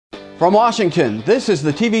From Washington, this is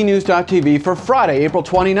the TVNews.TV for Friday, April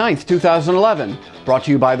 29th, 2011. Brought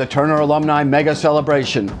to you by the Turner Alumni Mega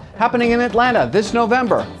Celebration, happening in Atlanta this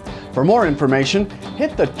November. For more information,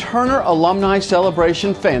 hit the Turner Alumni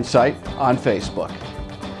Celebration fan site on Facebook.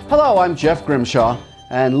 Hello, I'm Jeff Grimshaw,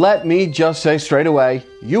 and let me just say straight away,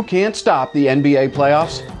 you can't stop the NBA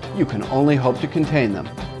playoffs. You can only hope to contain them.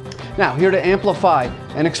 Now, here to amplify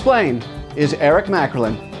and explain is Eric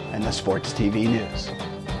Mackerlin and the Sports TV News.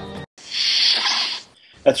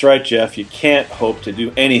 That's right, Jeff. You can't hope to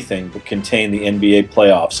do anything but contain the NBA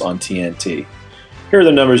playoffs on TNT. Here are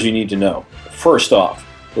the numbers you need to know. First off,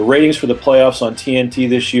 the ratings for the playoffs on TNT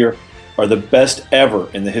this year are the best ever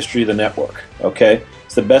in the history of the network, okay?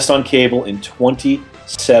 It's the best on cable in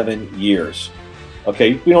 27 years.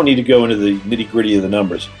 Okay, we don't need to go into the nitty-gritty of the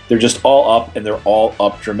numbers. They're just all up, and they're all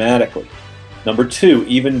up dramatically. Number two,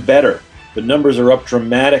 even better, the numbers are up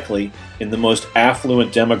dramatically in the most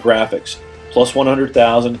affluent demographics, plus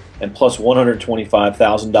 $100,000 and plus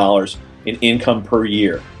 $125,000 in income per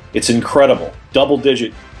year. It's incredible.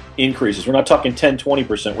 Double-digit increases. We're not talking 10,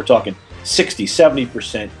 20%. We're talking 60,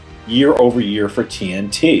 70% year over year for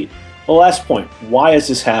TNT. The last point, why is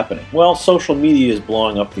this happening? Well, social media is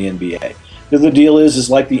blowing up the NBA. The other deal is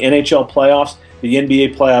like the NHL playoffs, the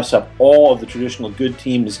NBA playoffs have all of the traditional good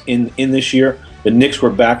teams in this year. The Knicks were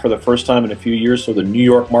back for the first time in a few years, so the New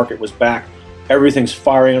York market was back. Everything's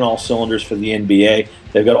firing on all cylinders for the NBA.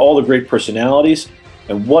 They've got all the great personalities.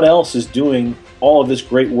 And what else is doing all of this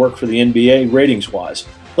great work for the NBA ratings-wise?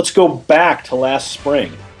 Let's go back to last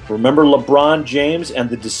spring. Remember LeBron James and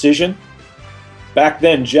the decision? Back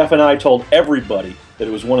then, Jeff and I told everybody that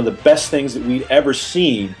it was one of the best things that we'd ever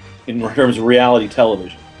seen in terms of reality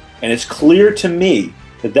television. And it's clear to me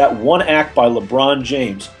that that one act by LeBron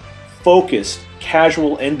James focused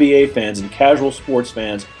casual NBA fans and casual sports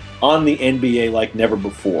fans on the NBA like never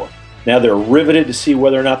before. Now they're riveted to see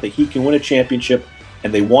whether or not the Heat can win a championship,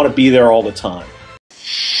 and they want to be there all the time.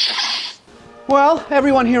 Well,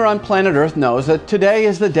 everyone here on planet Earth knows that today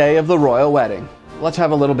is the day of the royal wedding. Let's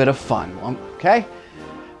have a little bit of fun, okay?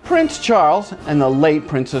 Prince Charles and the late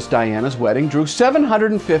Princess Diana's wedding drew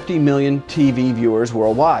 750 million TV viewers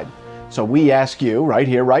worldwide. So we ask you, right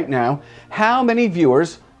here, right now, how many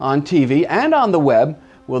viewers on TV and on the web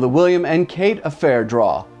will the William and Kate affair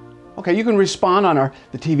draw? Okay, you can respond on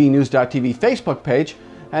the TVNews.TV Facebook page,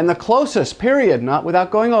 and the closest, period, not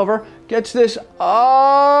without going over, gets this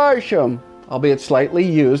awesome, albeit slightly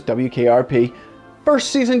used, WKRP first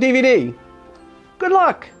season DVD. Good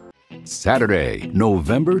luck! Saturday,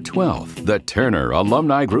 November 12th, the Turner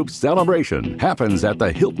Alumni Group celebration happens at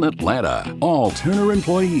the Hilton Atlanta. All Turner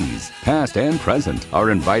employees, past and present,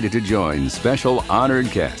 are invited to join special honored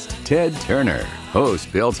guest Ted Turner,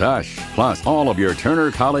 host Bill Tush, plus all of your Turner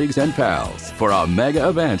colleagues and pals for a mega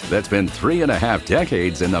event that's been 3.5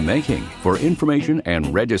 decades in the making. For information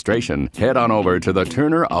and registration, head on over to the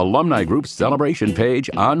Turner Alumni Group celebration page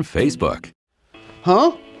on Facebook.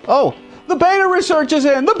 Huh? Oh. The beta research is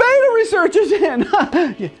in! The beta research is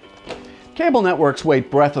in! Cable networks wait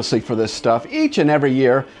breathlessly for this stuff each and every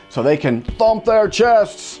year so they can thump their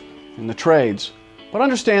chests in the trades. But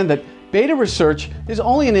understand that beta research is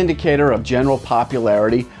only an indicator of general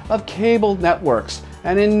popularity of cable networks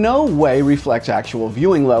and in no way reflects actual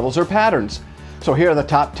viewing levels or patterns. So here are the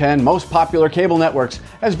top 10 most popular cable networks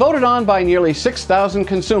as voted on by nearly 6,000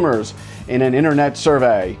 consumers in an internet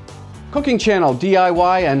survey. Cooking Channel,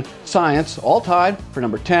 DIY, and Science all tied for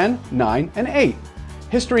number 10, 9, and 8.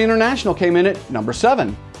 History International came in at number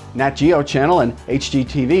 7. Nat Geo Channel and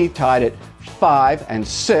HGTV tied at 5 and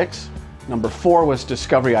 6. Number 4 was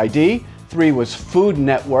Discovery ID. 3 was Food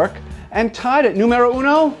Network. And tied at numero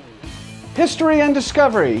uno, History and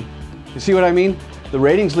Discovery. You see what I mean? The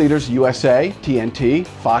ratings leaders, USA, TNT,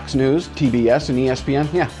 Fox News, TBS, and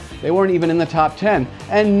ESPN, yeah, they weren't even in the top 10.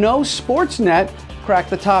 And no Sportsnet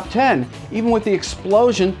cracked the top 10, even with the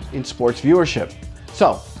explosion in sports viewership.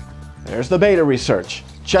 So, there's the beta research.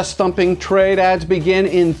 Chest-thumping trade ads begin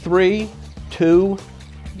in 3, 2,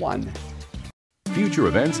 1. Future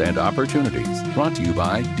events and opportunities brought to you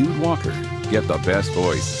by Dude Walker. Get the best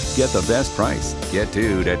voice, get the best price. Get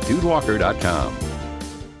Dude at dudewalker.com.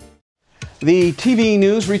 The TV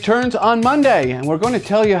news returns on Monday, and we're going to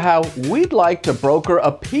tell you how we'd like to broker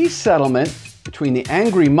a peace settlement between the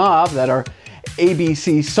angry mob that are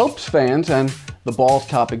ABC Soaps fans and the Ball's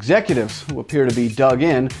top executives who appear to be dug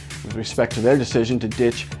in with respect to their decision to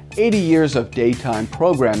ditch 80 years of daytime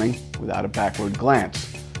programming without a backward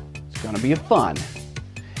glance. It's going to be fun.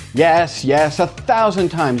 Yes, yes, 1,000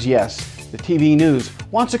 times yes. The TV news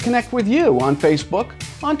wants to connect with you on Facebook,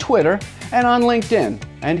 on Twitter, and on LinkedIn.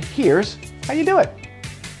 And here's how you do it.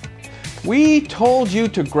 We told you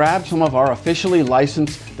to grab some of our officially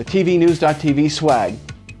licensed the TVNews.TV swag.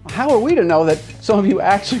 How are we to know that some of you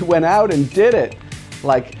actually went out and did it?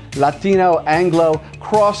 Like Latino, Anglo,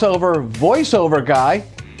 crossover, voiceover guy,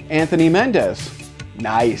 Anthony Mendez.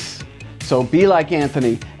 Nice. So be like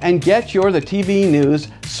Anthony and get your The TV News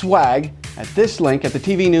swag at this link at the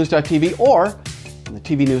TVNews.TV or on the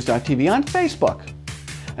TVNews.TV on Facebook.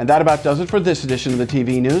 And that about does it for this edition of the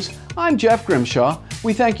TV News. I'm Jeff Grimshaw.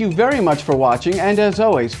 We thank you very much for watching, and as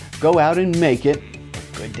always, go out and make it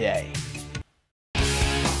a good day.